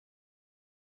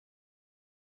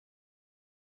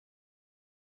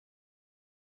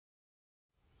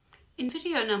In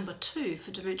video number 2 for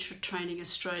Dementia Training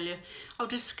Australia, I'll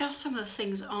discuss some of the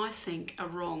things I think are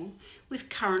wrong with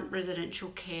current residential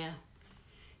care.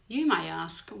 You may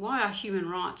ask, why are human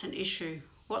rights an issue?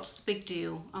 What's the big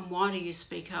deal and why do you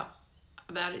speak up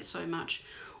about it so much?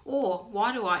 Or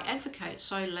why do I advocate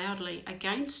so loudly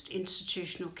against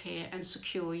institutional care and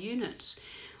secure units?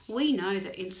 We know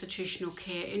that institutional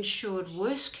care ensured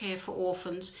worse care for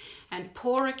orphans and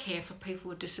poorer care for people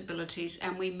with disabilities,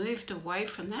 and we moved away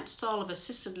from that style of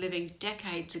assisted living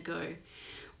decades ago.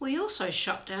 We also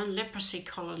shut down leprosy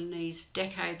colonies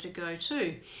decades ago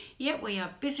too, yet we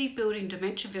are busy building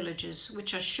dementia villages,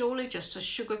 which are surely just a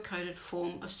sugar-coated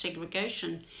form of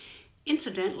segregation.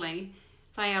 Incidentally,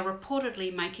 they are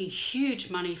reportedly making huge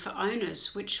money for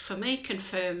owners, which for me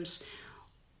confirms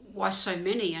why so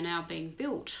many are now being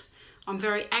built. I'm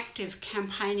very active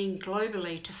campaigning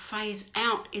globally to phase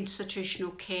out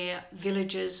institutional care,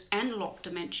 villages and locked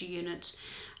dementia units.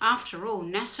 After all,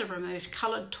 NASA removed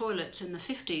coloured toilets in the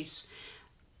 50s.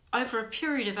 Over a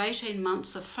period of 18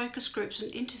 months of focus groups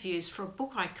and interviews for a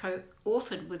book I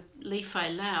co-authored with Li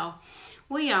Fei Lau,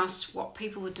 we asked what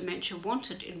people with dementia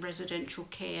wanted in residential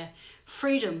care.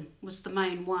 Freedom was the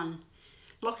main one.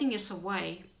 Locking us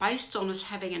away based on us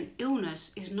having an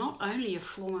illness is not only a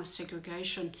form of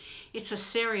segregation, it's a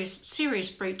serious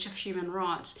breach of human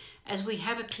rights, as we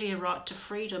have a clear right to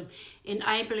freedom.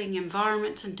 Enabling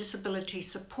environments and disability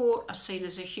support are seen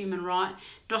as a human right,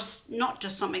 not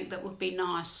just something that would be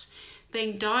nice.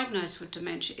 Being diagnosed with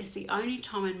dementia is the only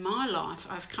time in my life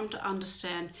I've come to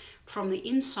understand from the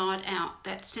inside out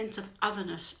that sense of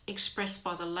otherness expressed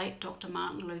by the late Dr.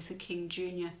 Martin Luther King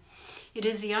Jr. It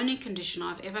is the only condition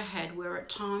I've ever had where at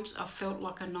times I've felt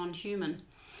like a non-human.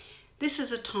 This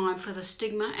is a time for the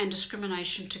stigma and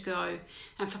discrimination to go,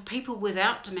 and for people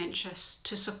without dementia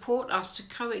to support us to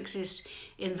coexist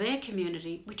in their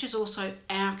community, which is also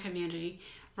our community,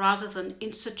 rather than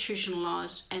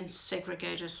institutionalise and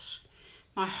segregate us.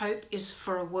 My hope is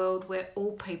for a world where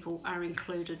all people are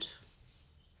included.